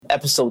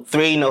episode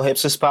 3, No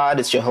Hipsters Pod.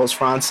 It's your host,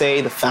 France,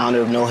 the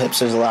founder of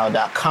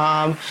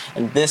NoHipstersAllowed.com.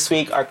 And this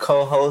week, our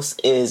co-host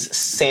is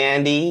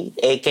Sandy,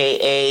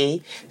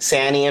 a.k.a.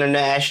 Sandy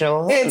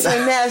International.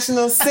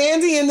 International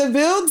Sandy in the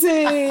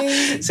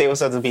building. Say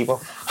what's up to people.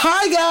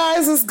 Hi,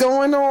 guys. What's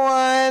going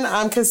on?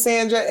 I'm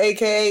Cassandra,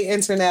 a.k.a.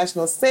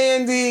 International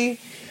Sandy,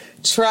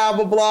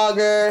 travel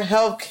blogger,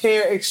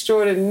 healthcare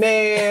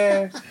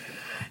extraordinaire,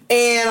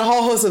 and a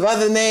whole host of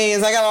other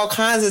names. I got all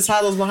kinds of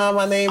titles behind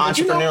my name.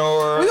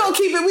 Entrepreneur. We're gonna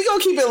keep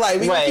it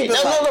light.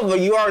 No, but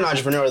you are an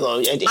entrepreneur,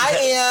 though. I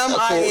am.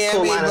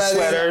 Cool line of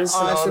sweaters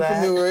and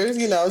entrepreneurs.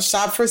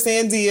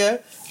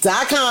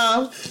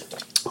 Shopforsandia.com.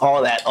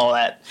 All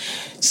that.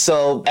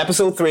 So,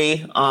 episode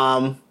 3,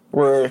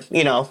 we're,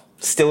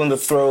 still in the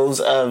throes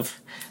of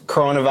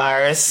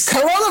coronavirus.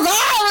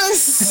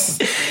 Shit's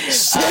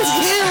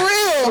getting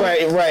real.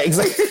 Right,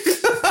 exactly.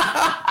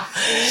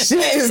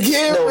 Shit is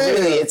getting real.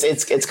 Really,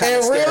 it's kind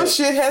of scary. Real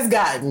shit has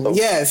gotten.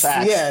 Yes.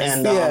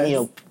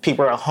 And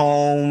people are at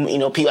home.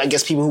 I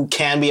guess people who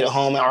can be at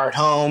home are at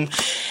home,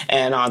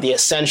 and the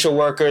essential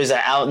workers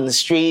are out in the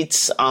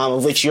streets.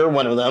 Of which you're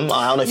one of them.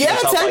 I don't know if you can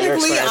talk about your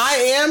experience. Yeah,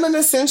 technically, I am an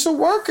essential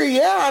worker.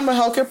 Yeah, I'm a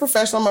healthcare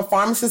professional. I'm a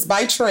pharmacist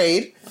by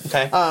trade.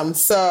 Okay.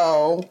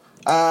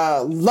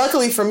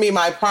 Luckily for me,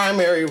 my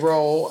primary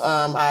role,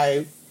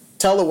 I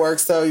telework.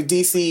 So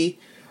DC,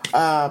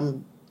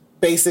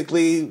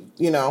 basically,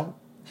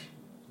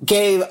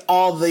 gave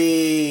all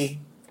the,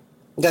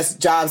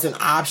 jobs an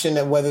option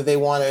of whether they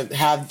want to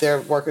have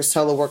their workers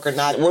telework or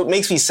not. What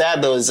makes me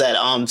sad, though, is that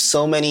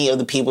so many of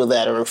the people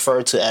that are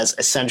referred to as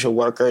essential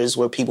workers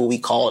were people we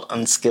called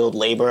unskilled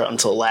labor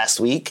until last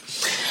week.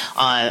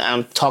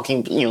 I'm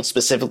talking,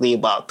 specifically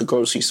about the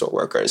grocery store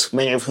workers,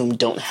 many of whom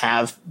don't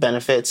have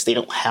benefits. They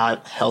don't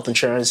have health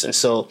insurance. And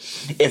so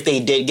if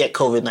they did get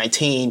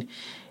COVID-19,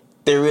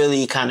 they're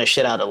really kind of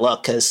shit out of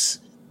luck because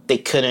they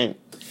couldn't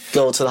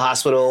go to the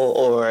hospital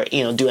or,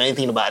 do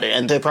anything about it.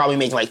 And they're probably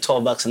making like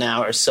 $12 an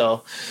hour.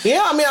 So,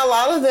 yeah, a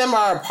lot of them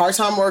are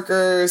part-time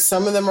workers.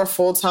 Some of them are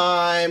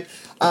full-time.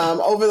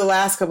 Over the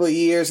last couple of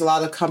years, a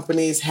lot of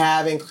companies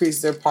have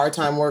increased their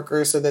part-time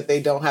workers so that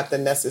they don't have to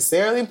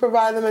necessarily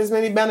provide them as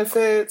many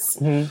benefits.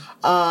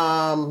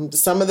 Mm-hmm.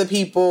 Some of the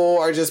people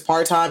are just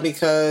part-time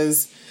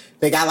because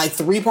they got like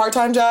 3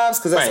 part-time jobs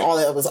because that's all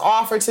that was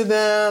offered to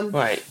them.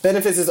 Right.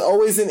 Benefits is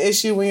always an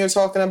issue when you're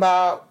talking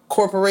about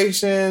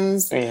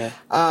corporations. Yeah.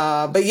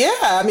 But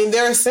yeah,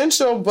 they're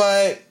essential,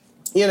 but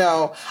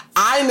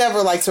I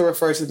never like to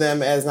refer to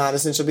them as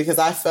non-essential because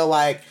I feel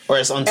like or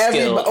as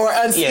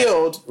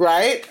unskilled,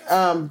 right?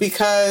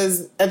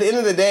 Because at the end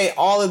of the day,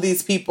 all of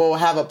these people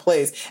have a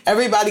place.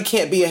 Everybody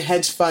can't be a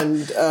hedge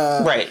fund,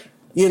 right?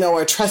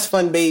 Or a trust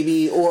fund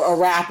baby or a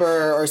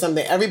rapper or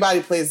something.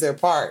 Everybody plays their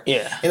part.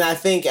 Yeah. And I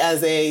think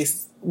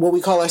as what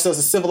we call ourselves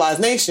a civilized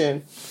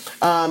nation,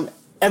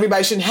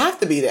 everybody shouldn't have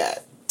to be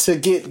that to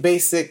get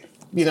basic,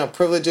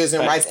 privileges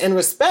and rights and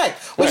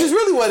respect, which is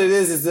really what it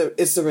is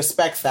it's the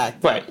respect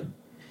factor. Right.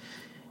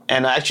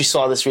 And I actually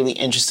saw this really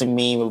interesting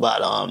meme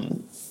about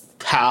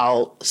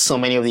how so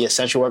many of the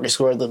essential workers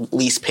who are the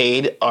least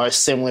paid are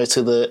similar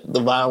to the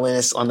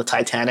violinists on the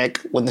Titanic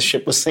when the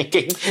ship was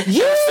sinking.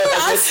 Yeah,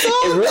 I saw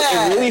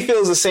that. It really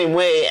feels the same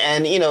way.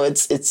 And,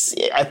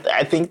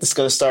 I think it's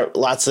going to start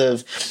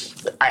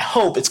I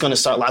hope it's going to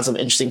start lots of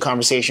interesting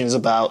conversations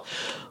about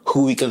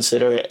who we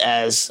consider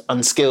as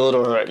unskilled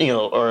or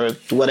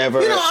whatever.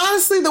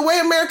 Honestly, the way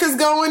America's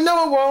going,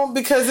 no, it won't,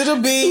 because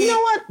it'll be...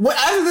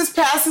 After this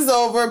passes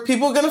over,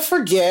 people are going to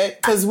forget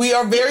because we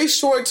are very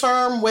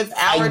short-term with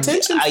our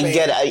attention span. I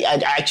get it.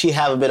 I actually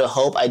have a bit of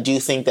hope. I do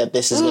think that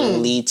this is going to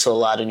lead to a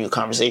lot of new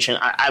conversation.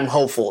 I'm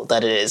hopeful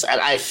that it is.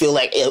 I feel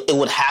like it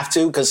would have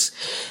to because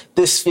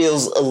this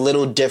feels a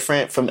little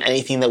different from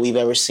anything that we've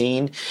ever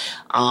seen.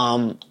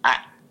 I'm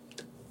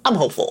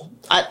hopeful.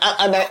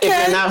 If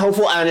you're not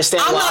hopeful, I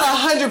understand I'm why.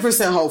 Not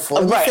 100%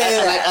 hopeful. Right.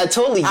 I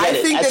totally get it.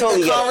 I think that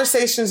the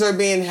conversations are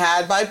being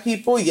had by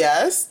people,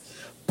 yes.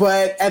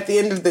 But at the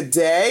end of the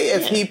day,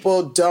 if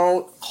people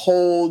don't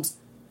hold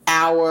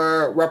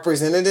our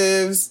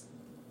representatives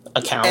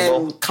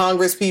accountable and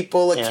Congress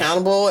people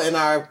accountable and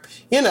our,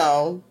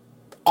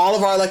 all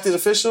of our elected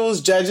officials,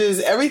 judges,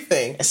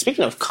 everything. And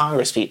speaking of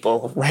Congress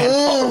people,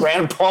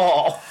 Rand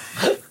Paul.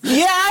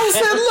 Yeah, I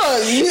said,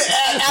 look,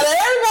 out of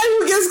everybody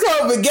who gets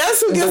COVID, guess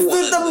who gets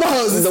the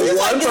most?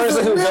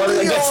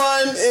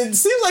 It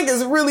seems like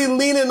it's really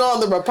leaning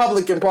on the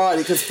Republican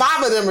Party because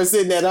 5 of them are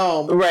sitting at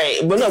home. Right,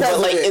 but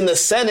in the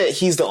Senate,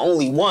 he's the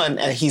only one,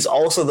 and he's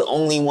also the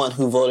only one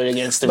who voted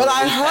against the relief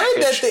package. But I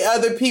heard that the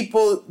other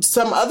people,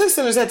 some other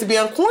senators had to be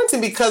on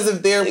quarantine because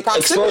of their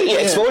proximity.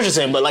 Exposure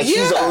to him, but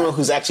he's the only one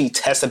who's actually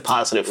tested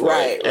positive for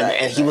it.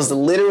 And he was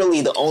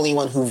literally the only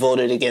one who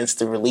voted against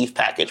the relief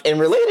package. In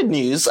related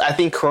news, I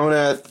think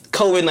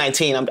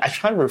COVID-19, I'm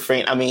trying to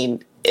refrain. Why can't you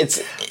call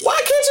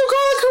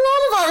it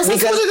coronavirus?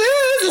 That's what it is.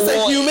 It's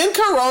a human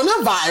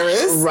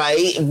coronavirus.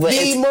 Right. But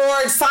the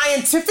more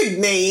scientific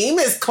name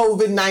is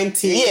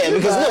COVID-19. Yeah,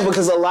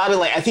 because a lot of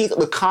I think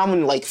the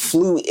common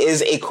flu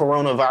is a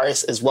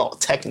coronavirus as well,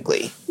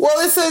 technically.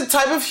 Well, it's a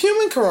type of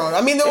human corona.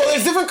 I mean,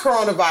 there's different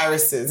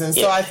coronaviruses, and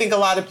so I think a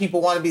lot of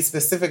people want to be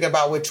specific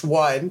about which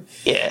one.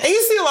 Yeah. And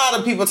you see a lot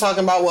of people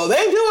talking about, well,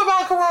 they knew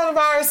about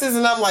coronaviruses,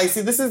 and I'm like,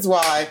 see, this is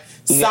why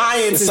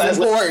science is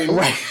important.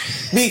 Right.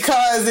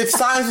 Because if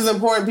science was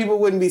important, people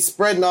wouldn't be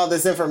spreading all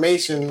this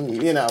information,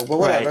 but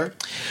whatever. Right.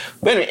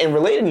 But in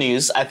related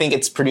news, I think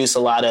it's produced a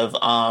lot of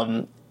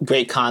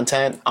great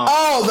content.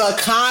 The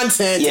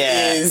content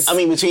is... I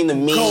mean, between the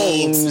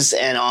memes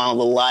gold. and all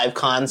the live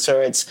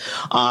concerts,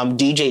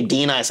 DJ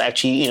D-Nice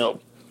actually,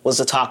 was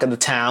the talk of the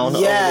town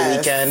over the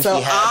weekend.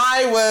 So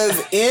I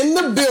was in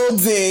the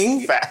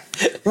building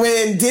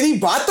when Diddy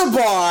bought the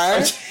bar.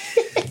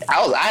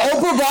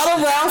 Oprah brought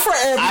a round for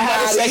everybody. I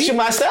had a section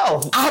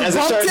myself. I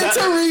bumped into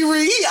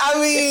Riri.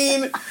 I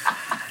mean,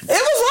 it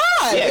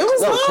was live. Yeah, it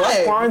was live.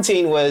 Club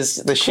Quarantine was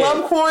the shit.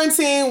 Club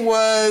Quarantine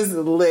was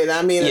lit.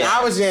 I mean,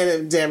 I was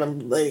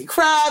jamming Lenny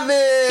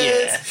Kravitz.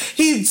 Yeah.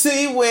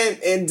 He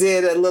went and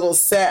did a little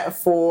set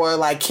for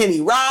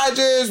Kenny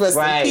Rogers. Rest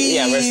in peace.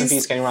 Yeah, rest in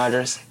peace, Kenny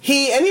Rogers.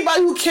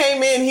 Anybody who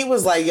came in, he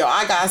was like, yo,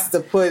 I got to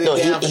put it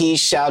down. He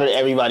shouted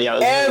everybody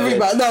out.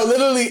 Everybody. No,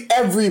 literally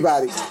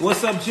everybody.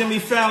 What's up, Jimmy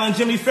Fallon?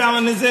 Jimmy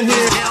Fallon is in here.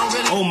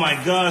 Oh my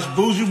gosh,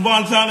 Buju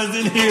Banton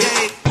is in here.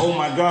 Oh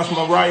my gosh,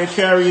 Mariah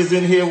Carey is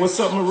in here. What's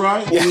up,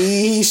 Mariah? Yeah.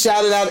 He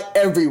shouted out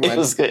everyone. It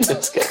was good.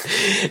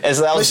 And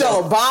so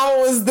Michelle Obama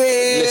was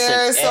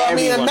there. Listen, so, I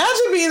mean,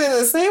 imagine being in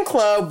the same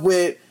club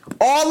with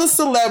all the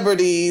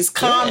celebrities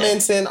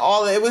commenting,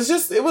 all it was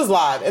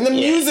live, and the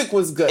music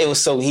was good. It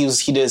was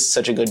he did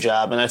such a good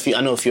job, and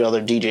I know a few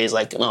other DJs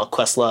like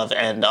Questlove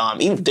and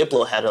even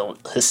Diplo had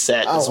his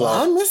set as well.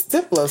 I miss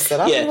Diplo's set.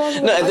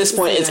 At this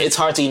point it's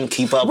hard to even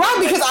keep up. Right,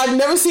 because I've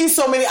never seen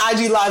so many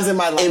IG lives in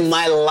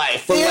my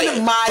life.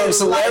 From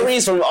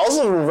celebrities, from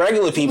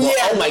regular people.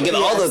 Oh my god,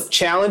 all the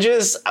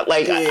challenges.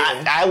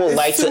 I would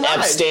like to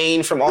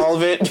abstain from all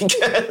of it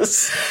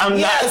because I'm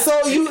not.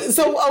 So here's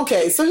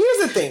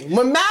the thing.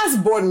 When mass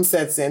boredom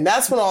sets in,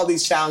 that's when all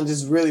these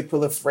challenges really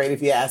proliferate,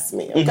 if you ask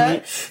me,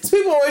 okay? Mm-hmm. So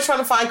people are always trying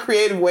to find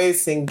creative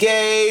ways to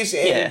engage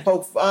and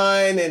poke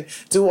fun and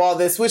do all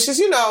this, which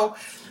is,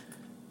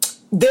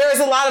 there's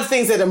a lot of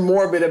things that are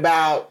morbid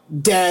about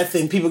death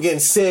and people getting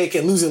sick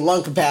and losing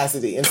lung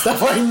capacity and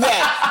stuff like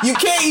that. You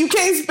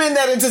can't spin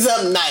that into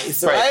something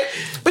nice, right?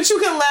 But you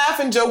can laugh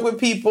and joke with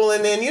people,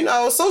 and then,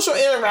 social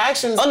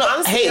interactions. Oh, no.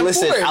 Honestly, hey,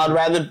 listen, I'd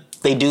rather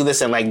they do this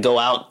and go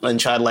out and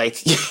try to well,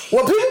 people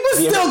are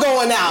still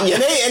going out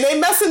and they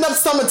messing up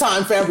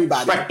summertime for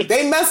everybody. Right.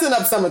 They messing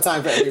up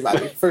summertime for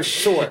everybody for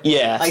sure.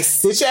 Yeah.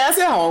 Sit your ass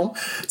at home.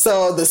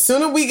 So the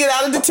sooner we get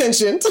out of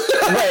detention,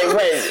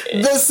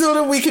 the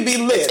sooner we can be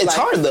lit. It's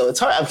hard though. It's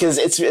hard because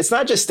it's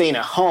not just staying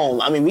at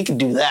home. I mean, we could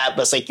do that,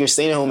 but it's you're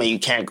staying at home and you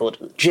can't go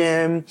to the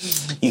gym,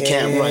 you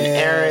can't run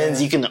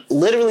errands, you can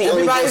literally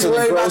everybody's only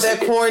go to worried about that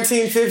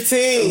quarantine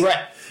 15.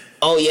 Right.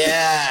 Oh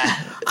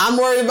yeah, I'm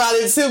worried about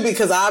it too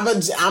because I'm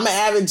an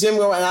avid gym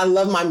goer and I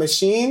love my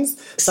machines.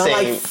 So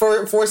Same.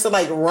 I'm forced to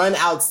run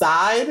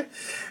outside,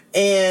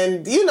 and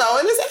and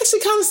it's actually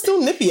kind of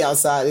still nippy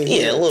outside. A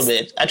little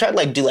bit. I tried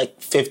to do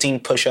 15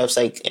 push-ups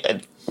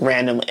at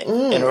random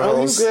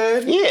intervals. Are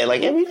you good?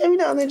 Yeah, every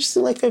now and then just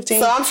do 15.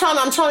 So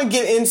I'm trying to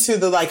get into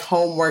the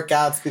home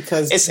workouts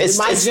because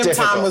my gym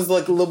difficult. time was a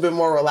little bit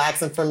more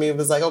relaxing for me. It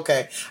was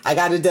okay, I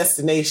got a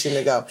destination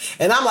to go,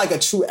 and I'm a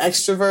true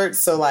extrovert,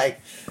 so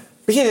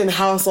being in the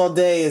house all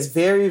day is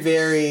very,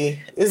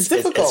 very... It's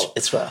difficult.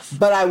 It's rough.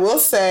 But I will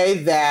say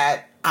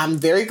that I'm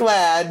very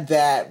glad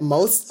that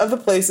most of the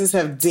places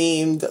have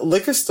deemed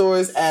liquor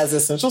stores as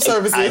essential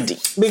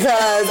services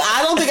because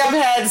I don't think I've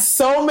had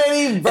so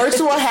many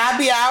virtual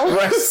happy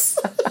hours.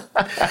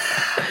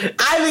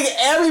 I think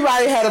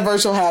everybody had a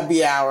virtual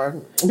happy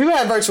hour. People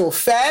had virtual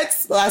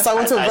fests. So I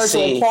went to a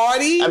virtual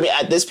party. I mean,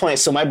 at this point,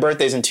 so my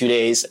birthday's in 2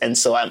 days, and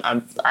so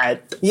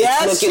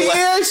Yes,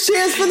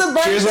 cheers for the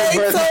birthday. Cheers for the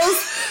birthday.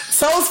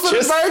 Toast for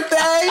the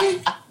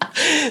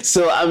birthday.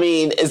 So, I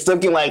mean, it's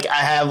looking like I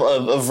have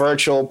a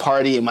virtual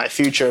party in my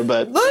future,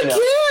 but...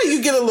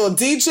 you get a little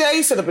DJ,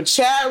 you set up a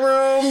chat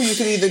room, you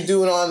can either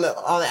do it on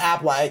the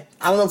app, I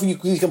don't know if you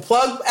can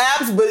plug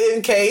apps, but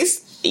in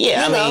case...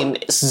 Yeah, I mean,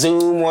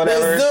 Zoom, whatever.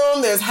 There's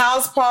Zoom, there's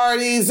House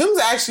Party. Zoom's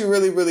actually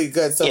really, really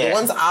good. So the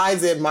ones I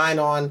did mine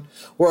on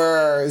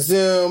were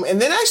Zoom,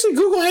 and then actually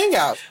Google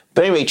Hangout.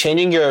 But anyway,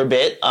 changing gear a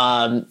bit,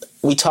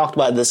 we talked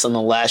about this on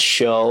the last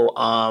show,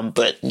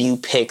 but new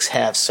pics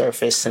have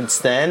surfaced since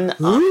then.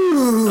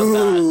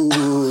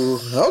 Ooh,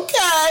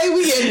 okay,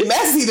 we getting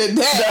messy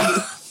today.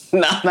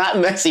 No, not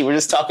messy. We're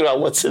just talking about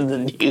what's in the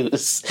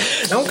news.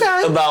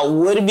 Okay. About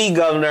would-be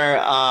governor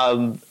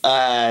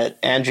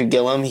Andrew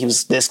Gillum. He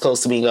was this close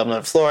to being governor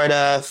of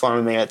Florida,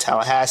 former mayor of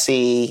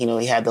Tallahassee.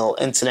 He had the whole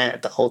incident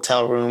at the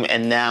hotel room,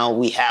 and now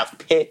we have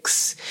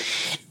pics,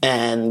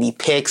 and the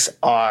pics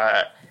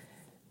are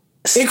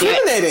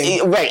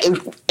Incriminating. Right,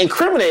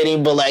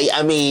 incriminating, but like,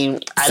 I mean...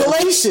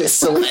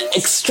 Salacious.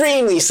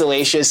 Extremely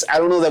salacious. I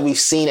don't know that we've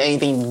seen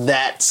anything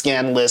that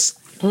scandalous.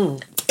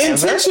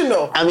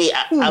 Intentional. I mean,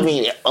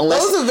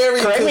 unless... Those are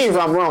very... Correct me if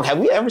I'm wrong. Have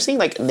we ever seen,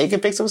 like,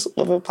 naked pics of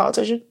a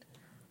politician?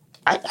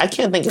 I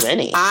can't think of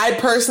any. I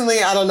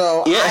personally, I don't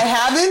know. Yeah. I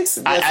haven't.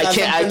 I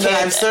can't.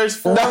 I've searched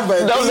for, but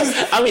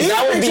these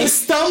that would be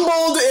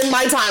stumbled in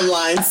my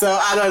timeline, so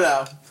I don't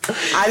know.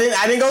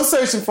 I didn't go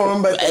searching for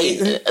them, but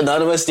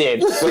none of us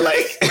did. But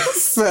like,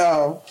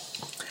 so,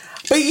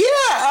 but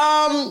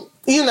yeah,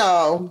 you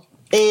know,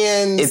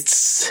 and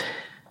it's.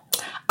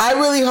 I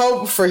really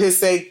hope for his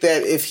sake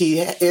that if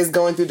he is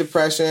going through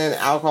depression,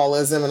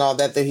 alcoholism, and all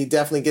that, that he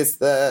definitely gets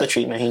the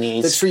treatment he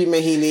needs. The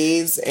treatment he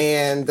needs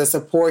and the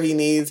support he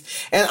needs.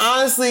 And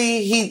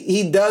honestly,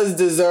 he does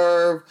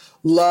deserve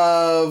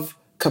love,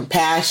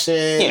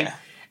 compassion,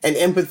 and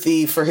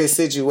empathy for his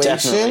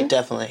situation.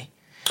 Definitely.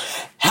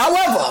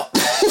 However,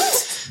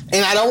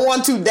 and I don't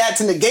want that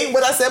to negate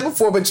what I said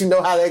before, but you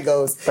know how that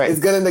goes. Right. It's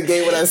going to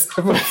negate what I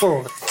said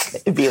before.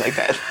 It'd be like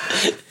that.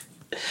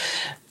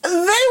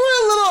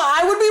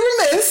 I would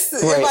be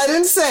remiss if I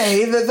didn't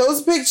say that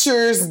those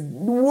pictures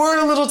were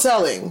a little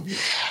telling.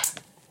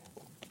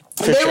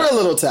 They were a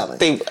little telling.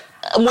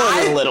 More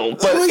than a little.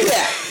 But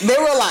yeah, they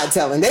were a lot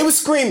telling. They were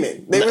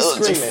screaming. They were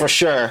screaming. For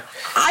sure.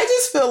 I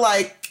just feel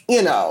like,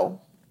 you know,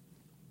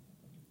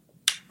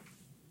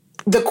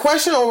 the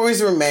question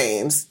always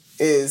remains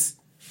is,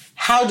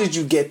 how did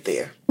you get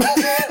there?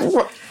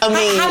 I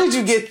mean, how did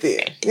you get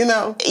there? You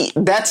know,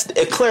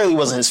 it clearly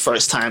wasn't his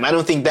first time. I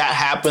don't think that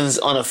happens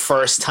on a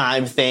first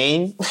time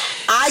thing.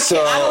 I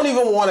don't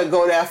even want to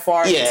go that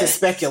far into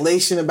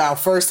speculation about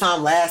first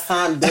time, last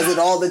time, does it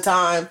all the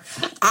time.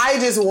 I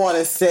just want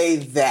to say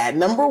that,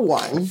 number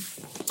one,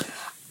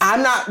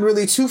 I'm not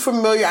really too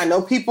familiar. I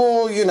know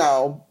people, you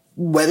know,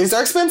 weddings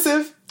are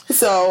expensive.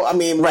 So, I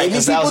mean, maybe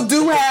people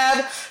do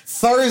have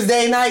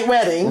Thursday night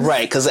weddings.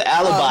 Right, because the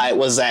alibi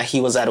was that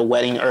he was at a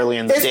wedding early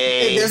in the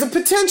day. There's a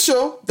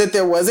potential that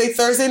there was a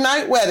Thursday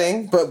night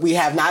wedding, but we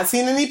have not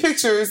seen any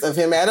pictures of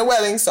him at a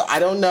wedding, so I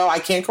don't know. I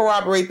can't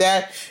corroborate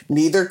that.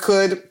 Neither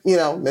could, you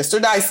know, Mr.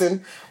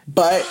 Dyson.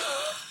 But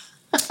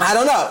I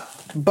don't know.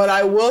 But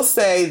I will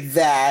say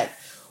that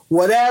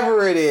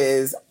whatever it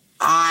is,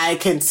 I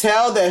can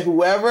tell that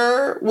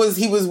whoever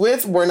he was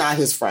with were not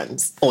his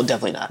friends. Oh,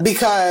 definitely not.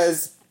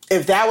 Because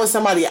if that was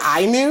somebody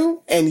I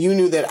knew and you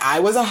knew that I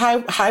was a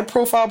high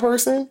profile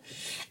person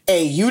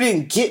and you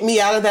didn't get me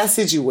out of that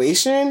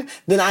situation,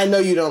 then I know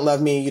you don't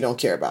love me and you don't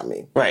care about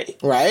me. Right.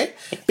 Right?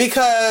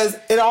 Because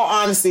in all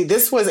honesty,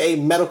 this was a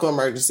medical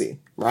emergency,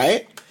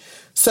 right?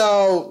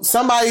 So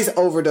somebody's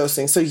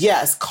overdosing. So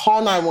yes,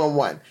 call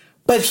 911.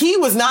 But he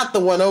was not the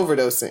one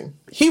overdosing.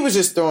 He was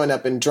just throwing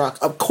up and drunk,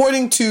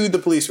 according to the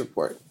police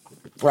report.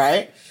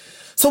 Right?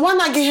 So why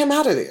not get him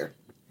out of there?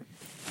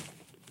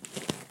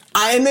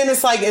 And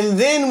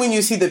then when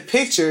you see the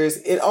pictures,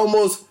 it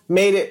almost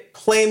made it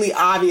plainly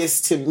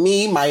obvious to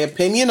me, my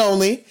opinion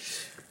only,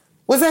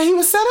 was that he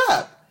was set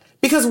up.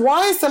 Because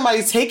why is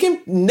somebody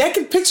taking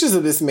naked pictures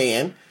of this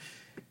man,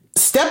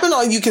 stepping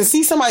on, you can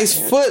see somebody's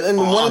foot in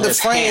one of the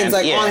frames,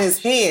 on his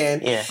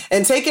hand,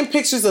 and taking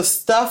pictures of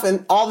stuff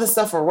and all this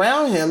stuff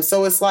around him.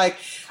 So it's like,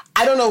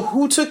 I don't know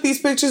who took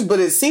these pictures, but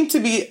it seemed to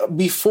be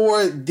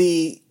before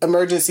the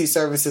emergency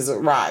services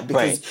arrived,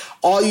 because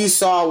all you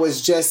saw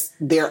was just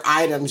their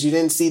items. You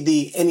didn't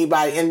see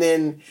anybody, and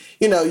then,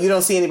 you know, you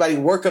don't see anybody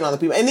working on the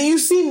people. And then you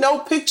see no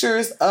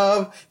pictures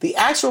of the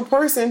actual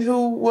person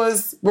who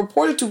was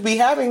reported to be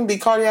having the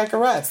cardiac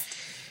arrest.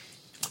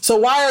 So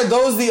why are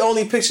those the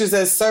only pictures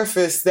that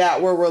surfaced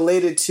that were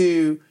related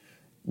to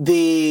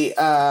the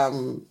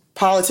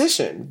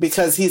politician?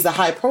 Because he's a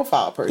high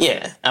profile person.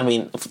 Yeah, I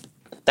mean,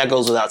 that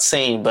goes without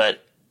saying,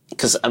 but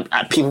because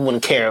people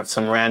wouldn't care if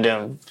some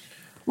random...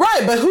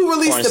 Right, but who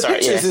released the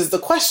pictures is the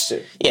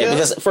question. Yeah,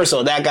 because first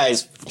of all,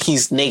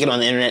 he's naked on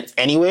the internet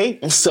anyway,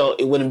 so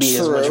it wouldn't be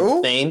as much of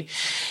a thing.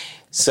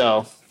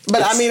 So...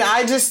 But I mean,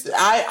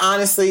 I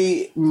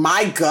honestly,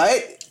 my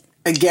gut,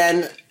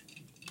 again,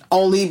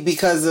 only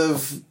because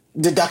of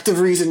deductive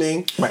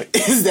reasoning,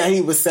 is that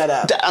he was set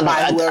up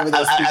by whoever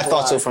those people I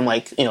thought so from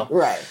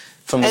Right.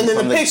 And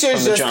then the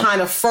pictures just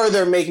kind of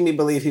further make me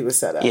believe he was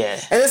set up. Yeah.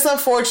 And it's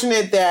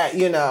unfortunate that,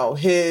 you know,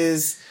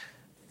 his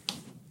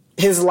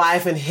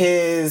life and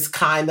his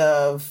kind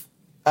of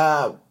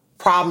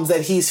problems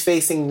that he's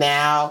facing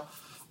now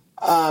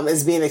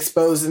is being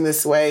exposed in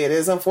this way. It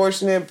is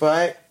unfortunate,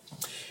 but,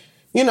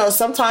 you know,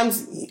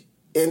 sometimes,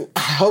 and I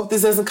hope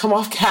this doesn't come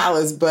off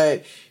callous,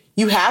 but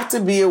you have to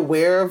be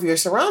aware of your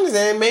surroundings,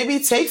 and it maybe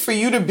take for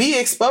you to be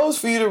exposed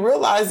for you to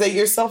realize that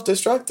you're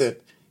self-destructive,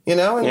 you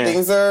know, and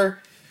things are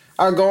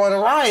going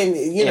awry, and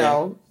you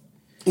know,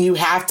 you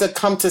have to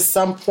come to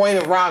some point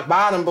of rock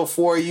bottom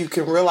before you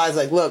can realize,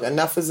 like, look,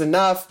 enough is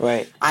enough.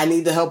 Right. I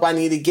need the help I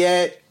need to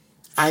get.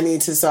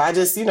 So I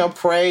just, you know,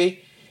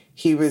 pray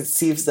he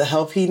receives the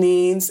help he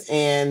needs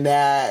and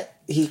that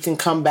he can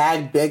come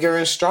back bigger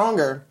and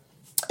stronger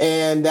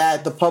and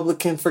that the public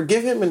can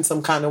forgive him in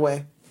some kind of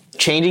way.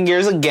 Changing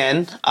gears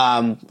again,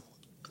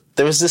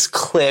 there was this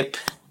clip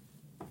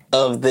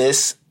of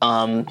this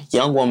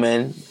young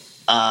woman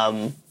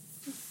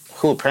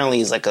who apparently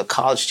is like a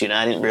college student.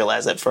 I didn't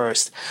realize at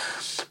first.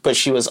 But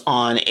she was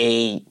on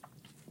a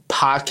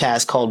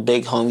podcast called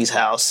Big Homie's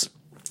House.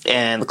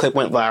 And the clip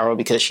went viral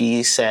because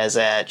she says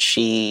that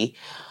she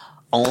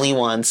only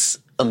wants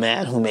a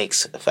man who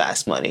makes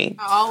fast money.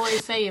 I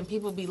always say, and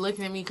people be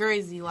looking at me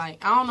crazy,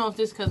 like, I don't know if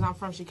this because I'm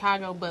from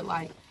Chicago, but,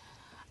 like,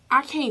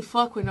 I can't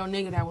fuck with no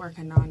nigga that work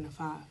a 9 to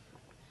 5.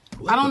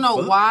 I don't know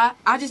why.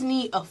 I just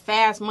need a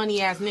fast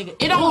money-ass nigga.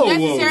 It don't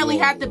necessarily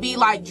have to be,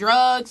 like,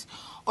 drugs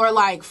or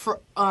like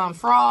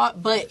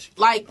fraud, but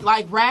like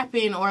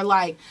rapping or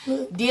like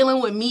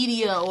dealing with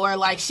media or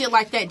like shit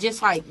like that.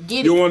 Just like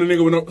get You it. want a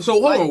nigga with no? So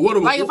hold on,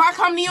 what? Like if I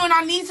come to you and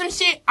I need some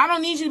shit, I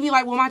don't need you to be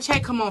like, well, my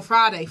check come on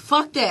Friday.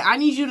 Fuck that. I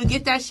need you to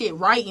get that shit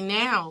right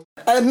now.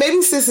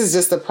 Maybe Sis is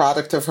just a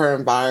product of her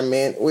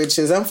environment, which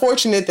is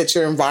unfortunate that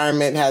your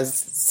environment has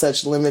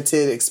such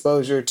limited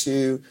exposure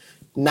to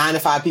 9 to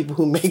 5 people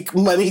who make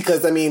money.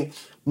 Because I mean,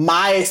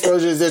 my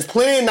exposure is there's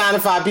plenty of 9 to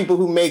 5 people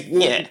who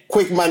make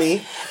quick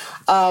money.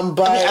 But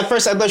I mean, at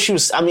first I thought she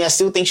was, I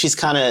still think she's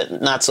kind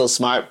of not so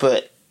smart,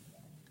 but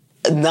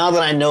now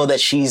that I know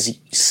that she's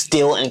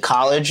still in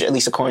college, at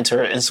least according to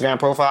her Instagram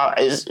profile,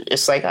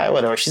 it's like,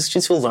 whatever,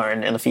 she'll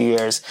learn in a few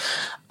years.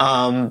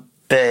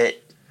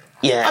 But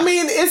yeah. I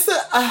mean,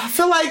 I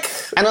feel like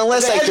and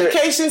unless the like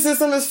education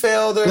system has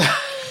failed her.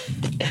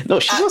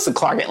 No, she goes to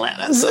Clark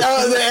Atlanta. So.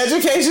 The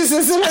education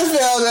system has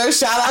failed her.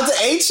 Shout out to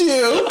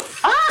HU.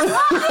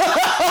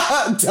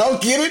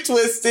 Don't get it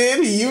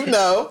twisted. You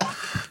know.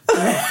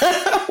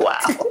 Wow.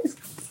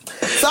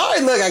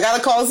 Sorry, look, I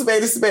gotta call a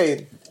spade a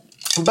spade.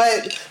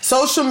 But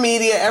social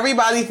media,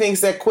 everybody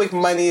thinks that quick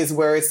money is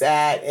where it's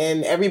at,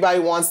 and everybody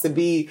wants to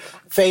be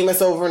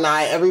famous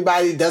overnight.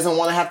 Everybody doesn't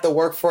want to have to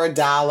work for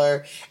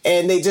 $1,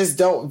 and they just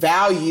don't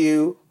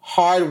value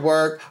hard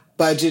work,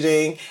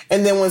 budgeting,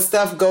 and then when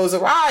stuff goes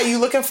awry, you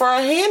looking for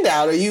a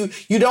handout, or you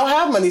don't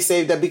have money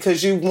saved up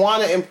because you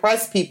want to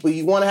impress people,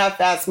 you want to have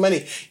fast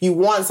money, you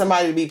want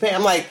somebody to be paying.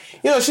 I'm like,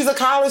 she's a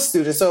college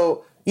student,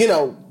 so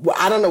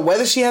I don't know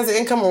whether she has an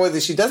income or whether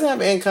she doesn't have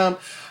an income,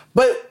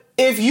 but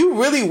if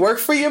you really work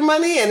for your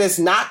money and it's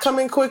not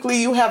coming quickly,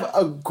 you have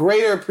a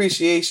greater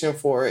appreciation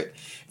for it.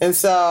 And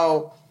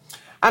so,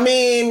 I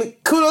mean,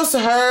 kudos to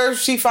her.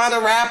 She found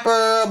a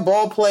rapper, a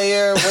ball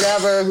player,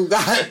 whatever, who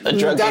got a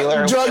drug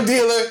dealer.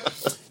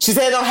 She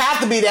said it don't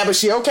have to be that, but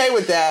she okay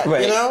with that,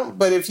 right.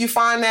 But if you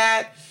find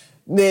that,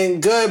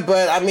 then good.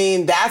 But I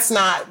mean, that's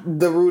not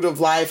the root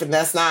of life, and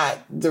that's not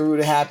the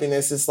root of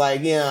happiness. It's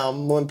like,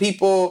 when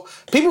people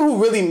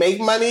who really make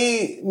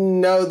money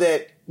know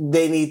that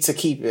they need to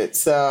keep it.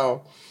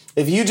 So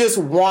if you just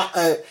want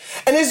and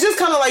it's just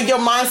kind of like your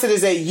mindset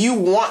is that you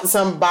want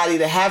somebody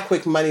to have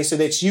quick money so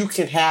that you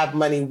can have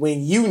money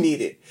when you need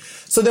it.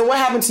 So then what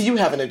happened to you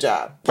having a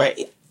job? Right.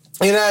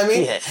 You know what I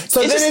mean? Yeah. So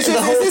it's then just,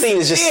 the whole thing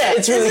is just,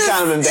 it's really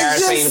kind of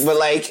embarrassing. But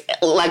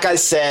like I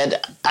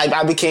said,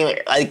 I became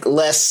like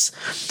less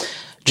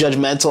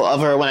judgmental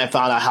of her when I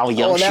found out how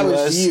young she was. Oh,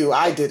 that was you.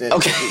 I didn't.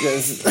 Okay.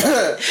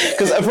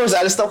 Because at first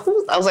I just thought,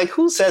 I was like,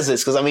 who says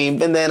this? Because I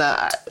mean, and then,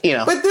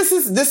 But this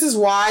is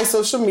why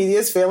social media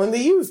is failing the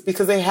youth,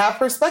 because they have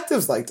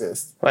perspectives like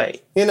this.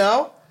 Right.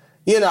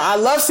 I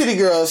love City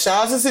Girls.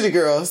 Shout out to City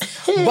Girls.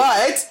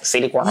 But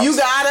City Girls. you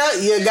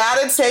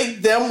gotta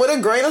take them with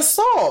a grain of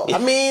salt. Yeah. I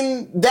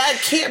mean,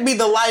 that can't be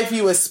the life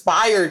you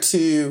aspire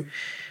to.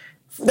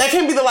 That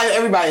can't be the life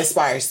everybody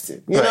aspires to.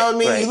 You know what I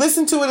mean? Right. You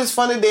listen to it, it's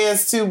fun to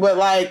dance to,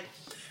 but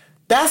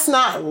that's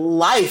not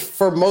life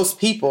for most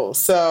people.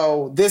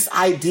 So this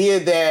idea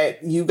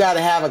that you got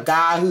to have a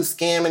guy who's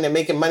scamming and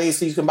making money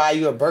so you can buy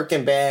you a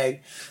Birkin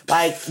bag,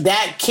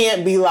 that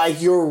can't be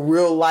your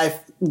real life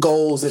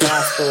goals and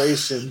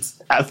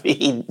aspirations. I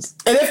mean,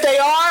 and if they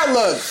are,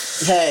 look,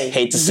 hey,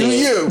 hate to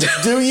see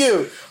do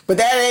you? But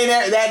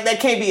that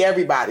can't be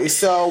everybody.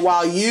 So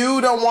while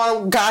you don't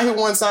want a guy who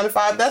wants 9 to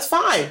 5, that's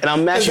fine. And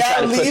I'm actually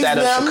trying to put that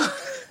up.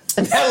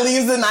 That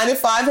leaves the 9 to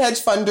 5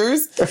 hedge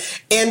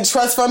funders and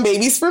trust fund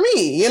babies for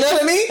me. You know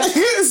what I mean?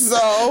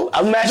 So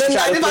I'm actually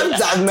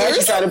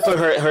trying to put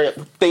her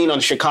thing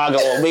on Chicago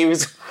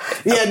babies.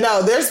 Yeah,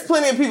 no, there's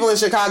plenty of people in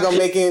Chicago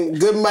making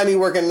good money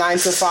working 9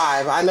 to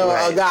 5. I know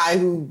a guy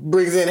who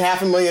brings in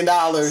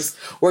 $500,000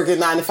 working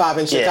 9 to 5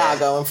 in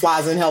Chicago and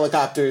flies in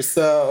helicopters.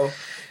 So,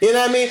 you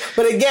know what I mean?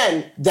 But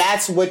again,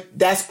 that's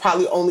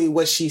probably only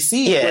what she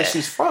sees where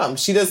she's from.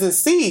 She doesn't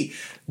see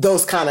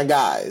those kind of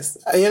guys.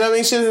 You know what I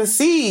mean? She doesn't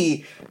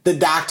see the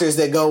doctors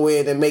that go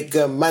in and make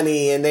good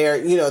money, and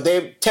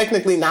they're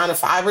technically 9 to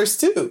 5ers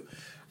too.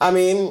 I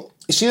mean,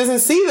 she doesn't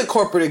see the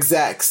corporate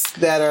execs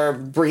that are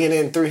bringing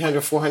in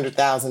 $300,000,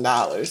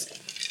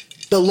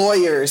 $400,000. The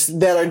lawyers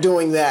that are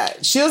doing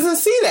that. She doesn't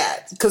see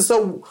that. Because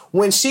so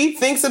when she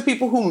thinks of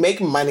people who make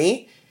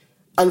money,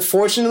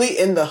 unfortunately,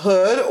 in the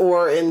hood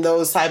or in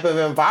those type of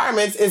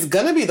environments, it's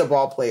going to be the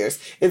ball players.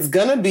 It's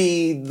going to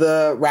be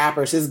the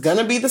rappers. It's going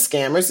to be the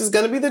scammers. It's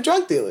going to be the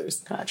drug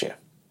dealers. Gotcha.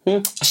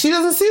 She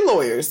doesn't see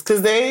lawyers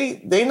because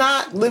they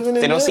not living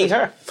in. They don't see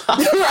her.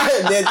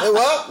 Right.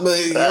 Well,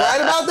 you're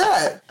right about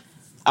that.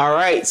 All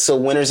right, so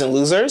winners and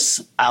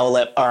losers. I will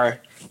let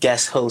our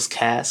guest host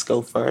Cass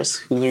go first.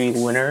 Who's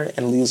your winner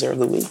and loser of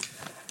the week?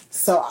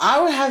 So I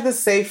would have to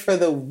say for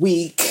the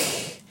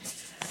week,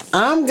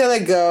 I'm going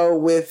to go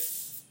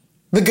with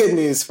the good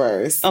news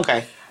first.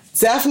 Okay.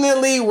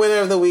 Definitely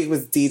winner of the week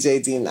was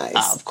DJ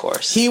D-Nice. Of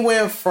course. He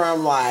went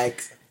from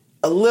like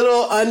a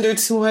little under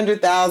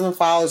 200,000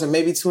 followers or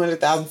maybe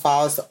 200,000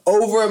 followers to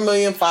over 1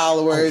 million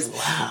followers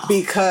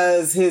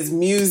because his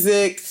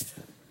music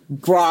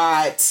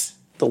brought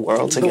the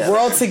world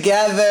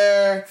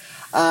together.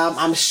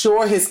 I'm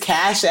sure his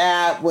Cash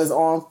App was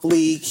on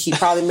fleek. He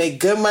probably made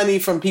good money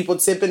from people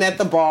tipping at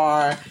the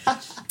bar.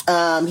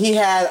 He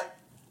had,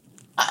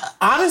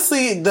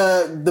 honestly,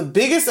 the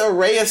biggest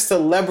array of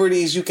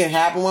celebrities you can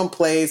have in one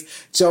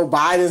place. Joe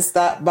Biden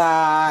stopped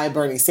by.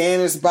 Bernie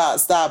Sanders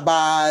stopped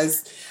by.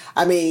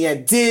 I mean, yeah,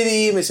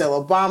 Diddy,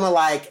 Michelle Obama,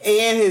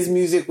 and his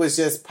music was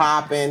just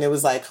popping. It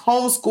was like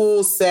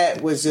Homeschool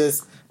set was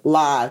just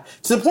live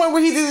to the point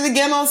where he did it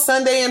again on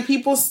Sunday and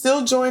people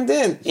still joined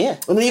in. Yeah.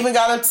 And he even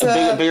got up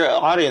to a bigger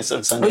audience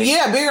on Sunday.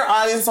 Yeah, bigger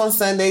audience on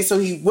Sunday. So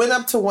he went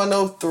up to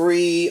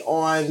 103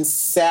 on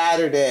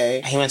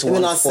Saturday. He went to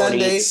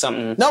 140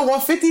 something. No,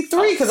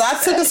 153 because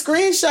I took a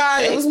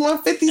screenshot. It was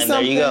 150 something.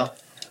 There you go.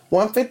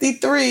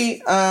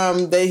 153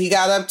 that he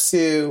got up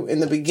to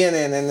in the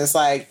beginning, and it's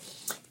like,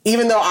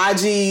 even though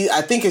IG,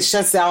 I think it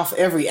shuts off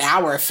every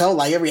hour. It felt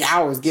like every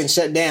hour was getting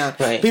shut down.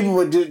 Right. People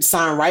would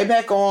sign right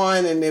back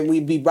on, and then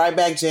we'd be right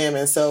back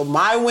jamming. So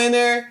my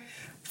winner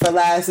for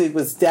last week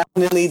was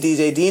definitely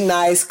DJ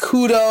D-Nice.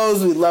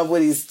 Kudos. We love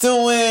what he's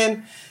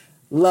doing.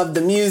 Love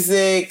the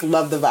music.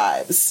 Love the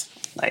vibes.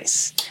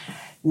 Nice.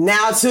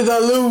 Now to the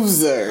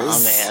losers.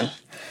 Oh, man.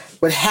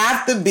 Would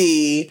have to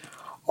be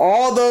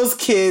all those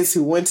kids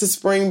who went to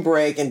spring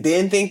break and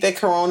didn't think that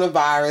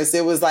coronavirus.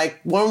 It was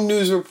like one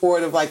news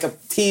report of like a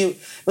team.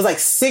 It was like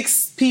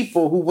 6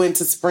 people who went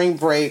to spring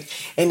break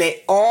and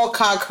they all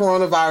caught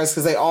coronavirus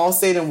because they all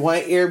stayed in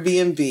one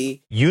Airbnb.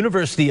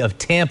 University of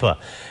Tampa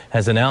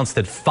has announced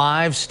that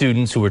 5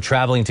 students who were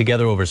traveling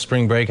together over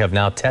spring break have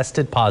now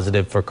tested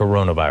positive for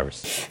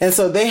coronavirus. And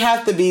so they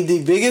have to be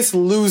the biggest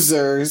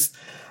losers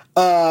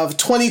of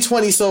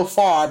 2020 so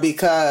far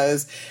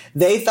because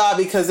they thought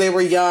because they were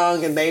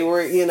young and they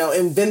were,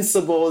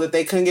 invincible that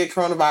they couldn't get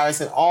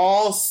coronavirus, and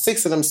all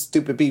 6 of them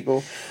stupid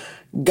people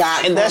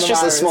got and that's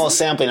just a coronavirus. small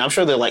sampling. I'm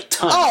sure they're like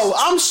tons. Oh,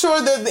 I'm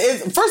sure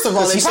that first of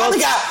all, they probably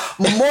got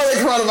more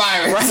than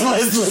coronavirus.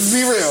 Right. Let's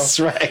be real. That's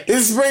right.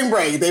 It's spring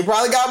break. They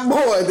probably got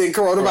more than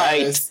coronavirus.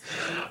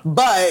 Right.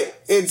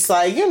 But it's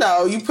like,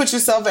 you put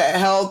yourself at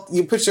health,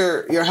 you put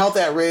your health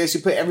at risk,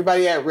 you put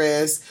everybody at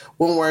risk.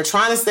 When we're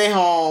trying to stay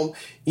home,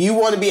 you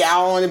want to be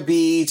out on the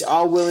beach,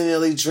 all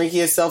willy-nilly, drinking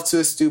yourself to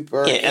a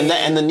stupor. Yeah,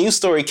 and the news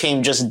story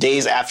came just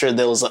days after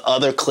there was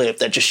other clip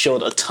that just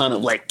showed a ton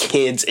of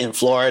kids in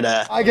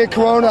Florida. I get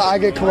corona.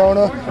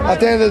 At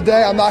the end of the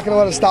day, I'm not going to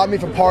let it stop me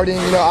from partying.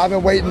 I've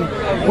been waiting.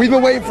 We've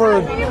been waiting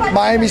for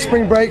Miami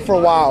spring break for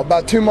a while.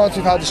 About 2 months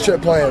we've had this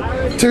trip planned.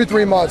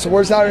 2-3 months. So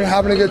we're just out here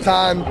having a good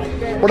time.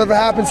 Whatever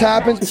happens,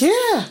 happens. Yeah.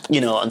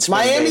 On spring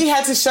Miami break.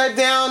 had to shut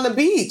down the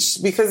beach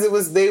because it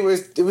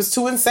was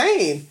too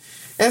insane.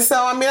 And so,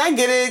 I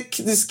get it.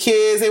 These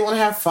kids, they want to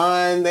have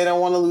fun. They don't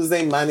want to lose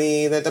their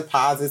money, their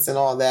deposits and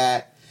all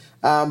that.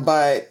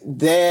 But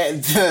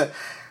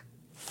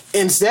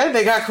instead,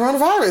 they got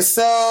coronavirus.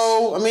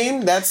 So,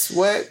 that's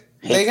what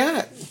they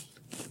got.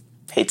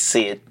 Hate to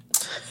see it.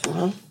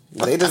 Well,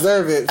 they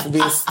deserve it for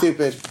being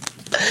stupid.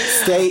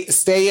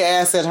 Stay your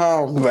ass at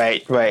home.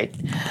 Right.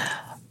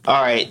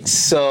 All right.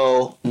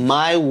 So,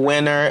 my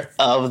winner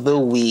of the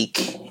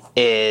week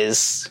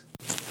is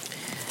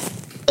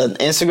an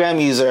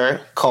Instagram user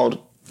called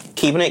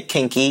Keeping It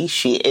Kinky.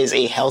 She is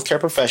a healthcare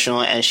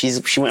professional, and she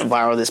went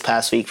viral this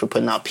past week for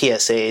putting out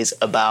PSAs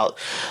about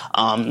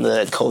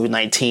the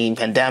COVID-19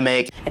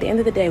 pandemic. At the end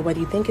of the day, whether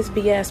you think it's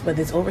BS,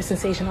 whether it's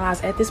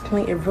over-sensationalized, at this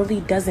point, it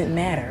really doesn't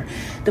matter.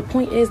 The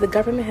point is the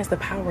government has the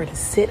power to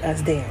sit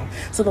us down.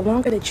 So the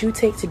longer that you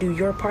take to do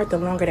your part, the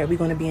longer that we're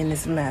going to be in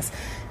this mess.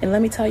 And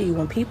let me tell you,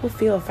 when people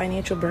feel a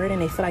financial burden,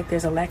 they feel like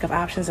there's a lack of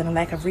options and a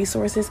lack of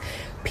resources,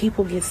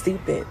 people get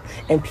stupid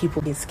and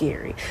people get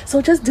scary.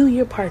 So just do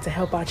your part to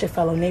help out your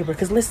fellow neighbor.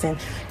 Because listen,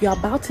 y'all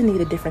about to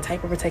need a different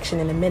type of protection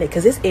in a minute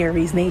because it's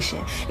Aries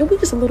Nation. And we're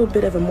just a little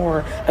bit of a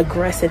more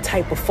aggressive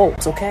type of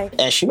folks, okay?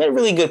 And she made a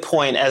really good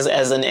point as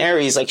an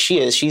Aries, like she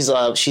is.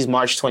 She's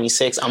March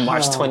 26. I'm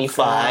March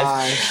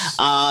 25. Shout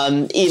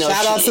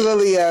Shout out to the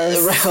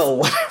Leos.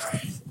 Whatever.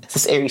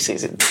 It's Aries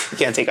season. You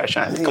can't take our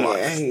shine. Come on.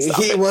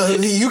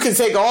 You can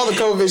take all the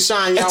COVID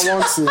shine y'all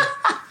want to.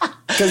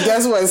 Because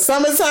guess what?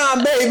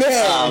 Summertime, baby.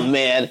 Oh,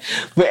 man.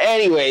 But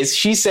anyways,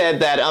 she said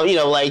that,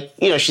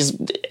 she's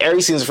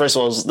Aries season, first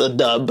of all, was the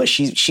dub, but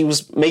she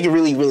was making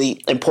really,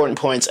 really important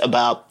points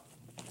about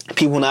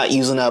people not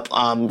using up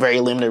very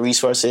limited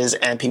resources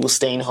and people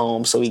staying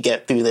home so we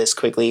get through this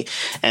quickly.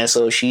 And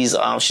so she's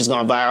gone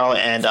viral,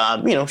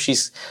 and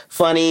she's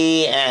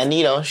funny, and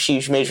she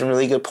made some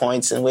really good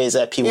points in ways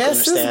that people can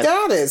understand. Sis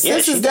got it.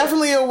 Sis is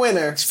definitely a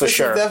winner. For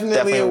sure.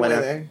 Definitely a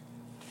winner.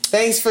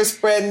 Thanks for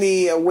spreading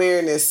the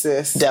awareness,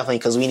 sis. Definitely,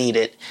 because we need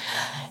it.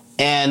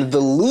 And the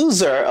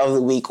loser of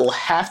the week will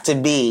have to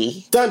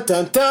be... Dun,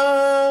 dun,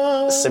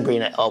 dun.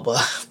 Sabrina Elba.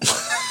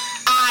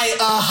 I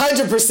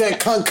 100%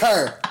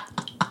 concur.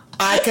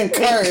 I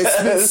concur.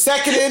 It's been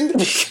seconded.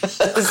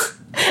 Because,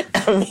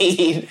 I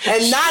mean...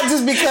 And not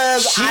just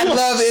because I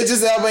love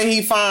Idris Elba and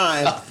he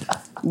fine.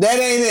 That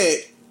ain't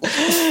it.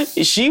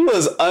 She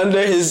was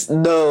under his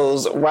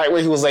nose right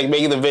when he was like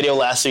making the video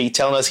last week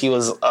telling us he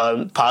was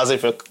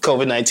positive for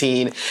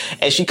COVID-19.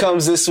 And she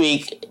comes this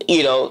week,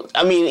 you know,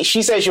 I mean,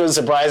 she said she was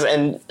surprised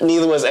and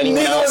neither was anyone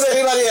else. Neither was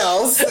anybody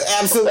else.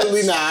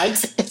 Absolutely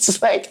not.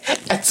 It's like,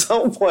 at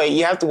some point,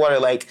 you have to wonder,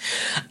 like,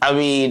 I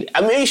mean,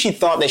 maybe she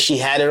thought that she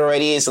had it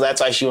already, so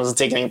that's why she wasn't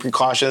taking any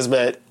precautions,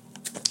 but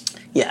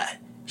yeah,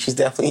 she's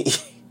definitely...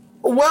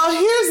 Well,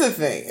 here's the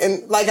thing.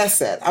 And like I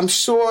said, I'm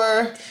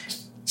sure...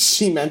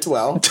 She meant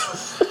well.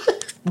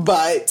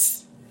 But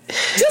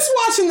just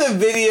watching the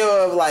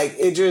video of like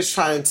Idris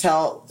trying to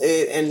tell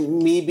it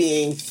and me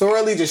being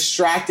thoroughly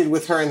distracted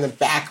with her in the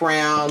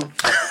background.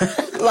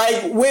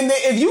 Like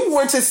if you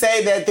were to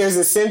say that there's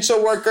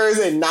essential workers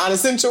and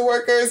non-essential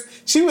workers,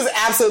 she was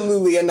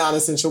absolutely a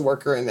non-essential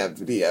worker in that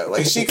video.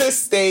 Like she could have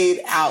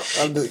stayed out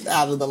of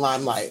the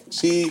limelight.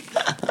 She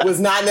was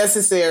not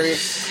necessary.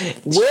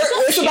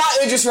 It's about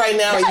Idris right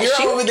now, and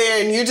you're over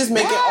there and you're just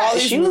making all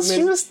these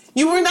movements.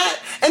 You were not,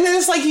 and then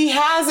it's like he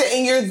has it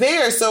and you're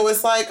there. So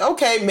it's like,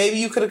 okay, maybe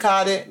you could have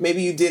caught it.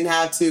 Maybe you didn't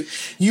have to.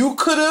 You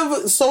could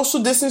have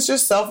social distanced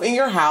yourself in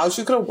your house.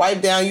 You could have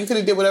wiped down. You could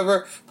have did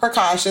whatever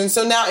precautions.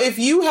 So now if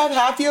you have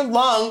half your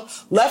lung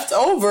left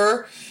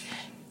over,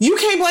 you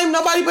can't blame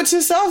nobody but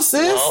yourself,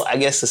 sis. Well, I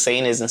guess the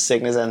saying is in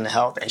sickness and in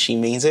health, and she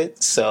means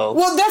it, so.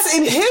 Well, that's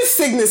in his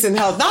sickness and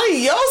health, not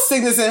in your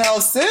sickness and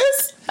health,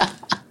 sis.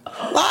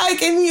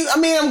 Like, and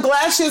I'm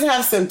glad she doesn't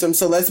have symptoms,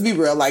 so let's be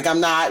real. Like,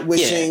 I'm not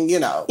wishing,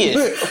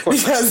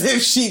 because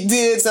if she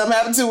did, something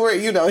happened to her,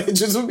 it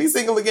just would be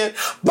single again.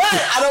 But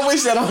I don't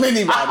wish that on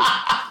anybody.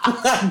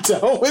 I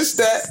don't wish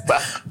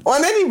that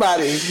on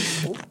anybody.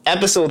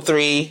 Episode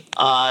 3,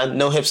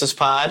 No Hipsters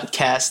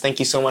Podcast. Thank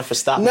you so much for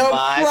stopping by. No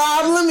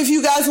problem. If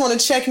you guys want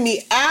to check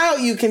me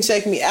out, you can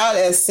check me out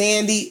as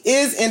Sandy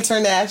is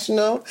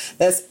International.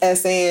 That's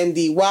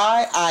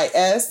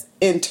SANDYIS.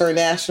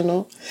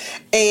 International.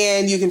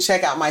 And you can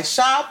check out my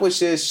shop,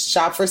 which is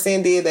Shop for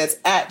Sandia. That's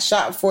at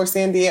Shop for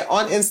Sandia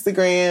on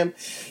Instagram.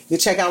 You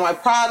check out my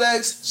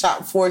products,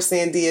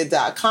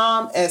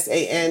 shopforsandia.com.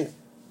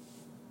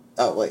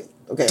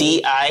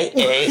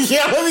 DIA.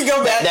 Yeah, let me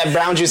go back. That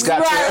brown juice got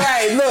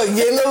right. Look,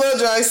 getting a little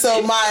drunk.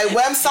 So my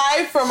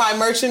website for my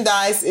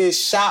merchandise is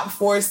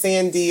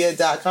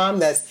shopforsandia.com.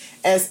 That's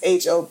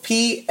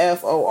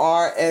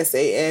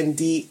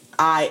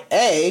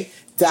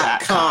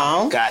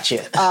shopforsandia.com.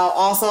 Gotcha.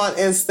 Also on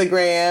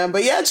Instagram.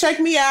 But yeah, check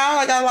me out.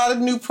 I got a lot of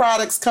new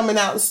products coming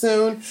out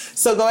soon.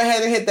 So go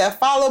ahead and hit that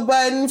follow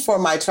button for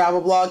my travel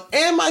blog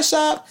and my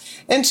shop.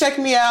 And check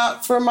me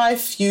out for my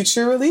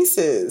future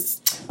releases.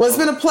 Well, it's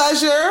been a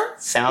pleasure.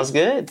 Sounds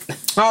good.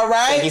 All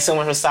right. Thank you so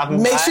much for stopping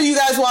by. Make sure you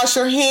guys wash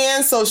your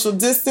hands, social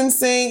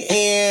distancing,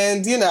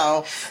 and,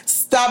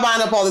 stop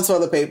buying up all the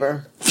toilet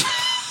paper.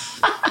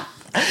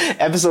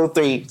 Episode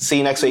 3. See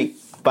you next week.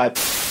 Bye.